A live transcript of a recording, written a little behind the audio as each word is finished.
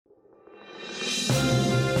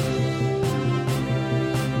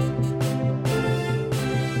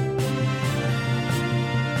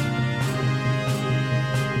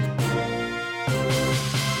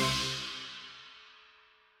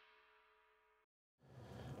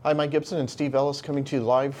Hi, Mike Gibson and Steve Ellis coming to you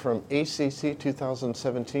live from ACC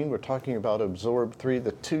 2017. We're talking about Absorb 3,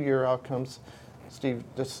 the 2-year outcomes. Steve,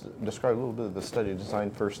 just describe a little bit of the study design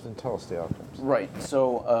first and tell us the outcomes. Right.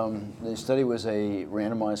 So the study was a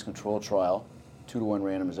randomized controlled trial, 2-to-1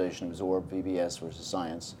 randomization of Absorb VBS versus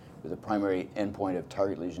science, with a primary endpoint of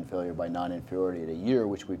target lesion failure by non-inferiority at a year,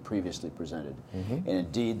 which we previously presented. And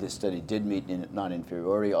indeed, the study did meet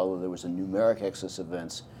non-inferiority, although there was a numeric excess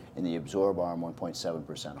events in the Absorb arm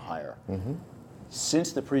 1.7% higher.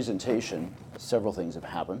 Since the presentation, several things have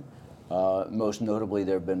happened. Most notably,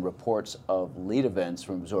 there have been reports of lead events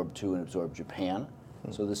from Absorb 2 and Absorb Japan.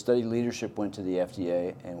 So the study leadership went to the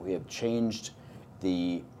FDA, and we have changed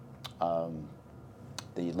the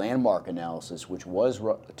landmark analysis, which was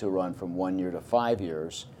to run from 1 year to 5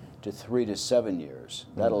 years, to 3 to 7 years.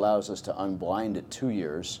 That allows us to unblind at 2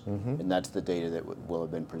 years, and that's the data that will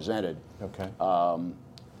have been presented. Okay.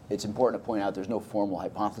 It's important to point out there's no formal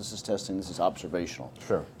hypothesis testing. This is observational.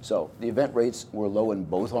 Sure. So the event rates were low in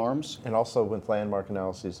both arms. And also with landmark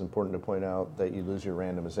analysis, it's important to point out that you lose your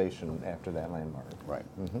randomization after that landmark. Right,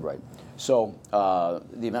 right. So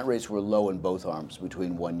the event rates were low in both arms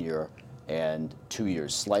between 1 year and 2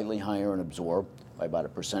 years, slightly higher in Absorb by about a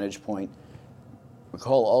percentage point.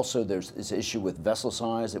 Recall also there's this issue with vessel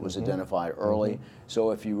size that was identified early.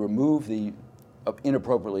 So if you remove the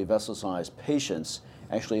inappropriately vessel-sized patients,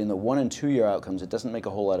 actually in the 1 and 2 year outcomes, it doesn't make a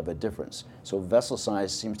whole lot of a difference. So vessel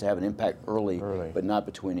size seems to have an impact early. But not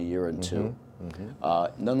between a year and 2.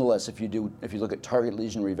 Nonetheless, if you look at target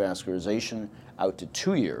lesion revascularization out to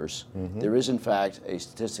 2 years, there is in fact a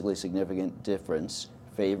statistically significant difference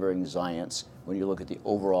favoring Xience when you look at the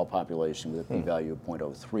overall population with a p-value of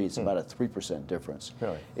 0.03. It's about a 3% difference.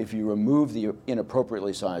 Really? If you remove the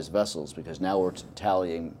inappropriately sized vessels, because now we're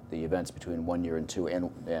tallying the events between 1 year and 2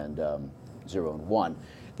 and 0 and 1,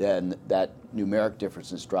 then that numeric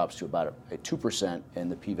difference drops to about a 2%,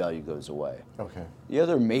 and the p-value goes away. Okay. The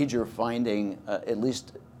other major finding, at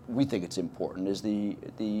least we think it's important, is the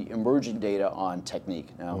emerging data on technique.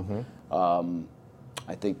 Now,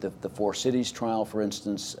 I think the Four Cities trial, for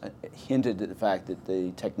instance, hinted at the fact that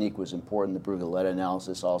the technique was important. The Brugaletta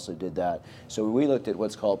analysis also did that. So we looked at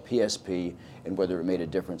what's called PSP and whether it made a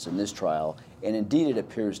difference in this trial, and indeed it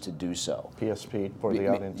appears to do so. PSP for the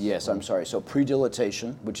audience? Yes, I'm sorry. So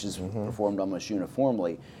predilatation, which is performed almost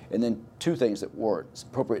uniformly, and then two things that were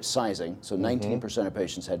appropriate sizing. So 19% of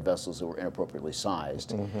patients had vessels that were inappropriately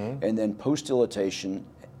sized, and then post-dilatation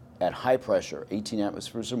at high pressure, 18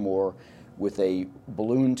 atmospheres or more, with a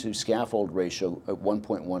balloon to scaffold ratio at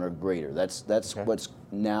 1.1 or greater. That's what's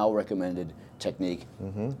now recommended technique,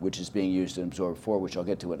 which is being used in Absorb 4, which I'll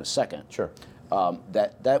get to in a second. Sure.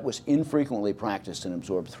 That was infrequently practiced in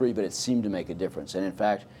Absorb 3, but it seemed to make a difference. And in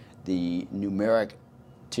fact, the numeric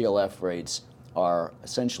TLF rates are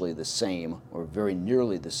essentially the same, or very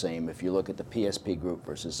nearly the same, if you look at the PSP group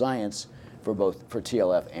versus Xience, for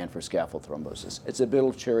TLF and for scaffold thrombosis. It's a bit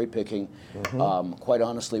of cherry picking. Quite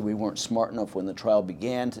honestly, we weren't smart enough when the trial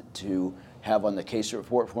began to have on the case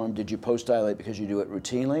report form, did you post-dilate because you do it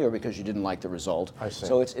routinely or because you didn't like the result? I see.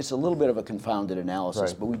 So it's a little bit of a confounded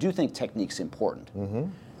analysis, but we do think technique's important.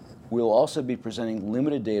 We'll also be presenting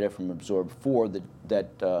limited data from Absorb 4 that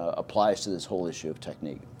applies to this whole issue of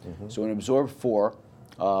technique. So in Absorb 4,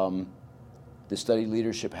 the study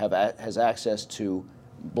leadership has access to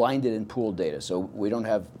blinded and pooled data. So we don't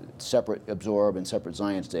have separate Absorb and separate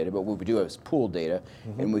Xience data, but what we do have is pooled data,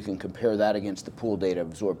 and we can compare that against the pooled data of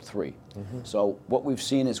Absorb 3. So what we've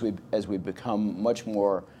seen as we've become much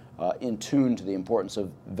more in tune to the importance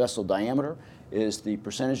of vessel diameter is the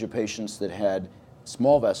percentage of patients that had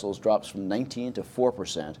small vessels drops from 19 to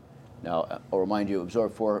 4%. Now, I'll remind you,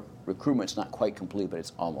 Absorb 4 recruitment's not quite complete, but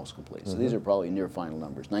it's almost complete. So these are probably near final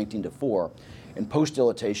numbers, 19 to 4. And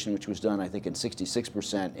post-dilatation, which was done, I think, in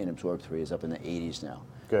 66% in Absorb 3, is up in the 80s now.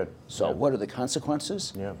 Good. So what are the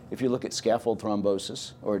consequences? If you look at scaffold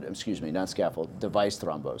thrombosis, or excuse me, not scaffold, device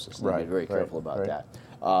thrombosis. Let me be very careful about that.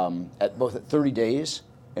 At 30 days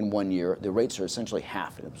and 1 year, the rates are essentially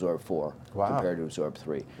half in Absorb 4 compared to Absorb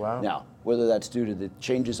 3. Now, whether that's due to the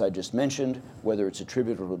changes I just mentioned, whether it's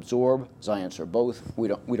attributable to Absorb, Xience, or both, we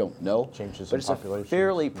don't know. Changes but in it's population. a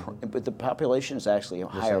fairly, but the population is actually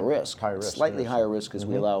higher risk. Slightly higher risk because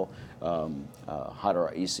we allow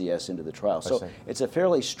hotter ECS into the trial. So it's a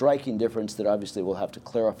fairly striking difference that obviously we'll have to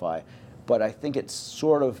clarify, but I think it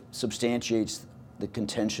sort of substantiates the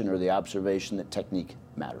contention or the observation that technique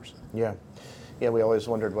matters. Yeah, we always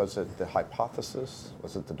wondered, was it the hypothesis,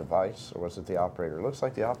 was it the device, or was it the operator? It looks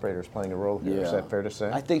like the operator is playing a role here. Is that fair to say?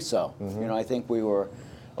 I think so. You know, I think we were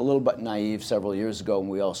a little bit naive several years ago when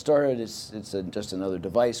we all started. It's just another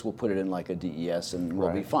device. We'll put it in like a DES and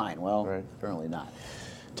we'll be fine. Well, apparently not.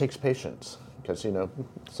 Takes patience, because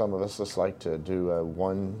some of us just like to do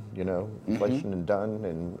one ablation and done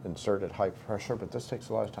and insert at high pressure, but this takes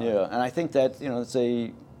a lot of time. Yeah, and I think that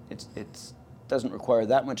it doesn't require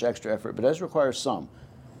that much extra effort, but it does require some.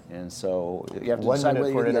 And so you have to decide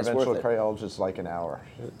whether you think that's worth it. 1 minute for an interventional cardiologist is like an hour.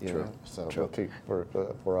 So we'll keep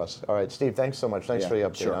for us. All right, Steve, thanks so much. Thanks for the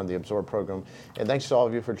update on the Absorb program. And thanks to all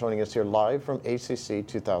of you for joining us here live from ACC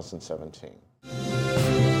 2017.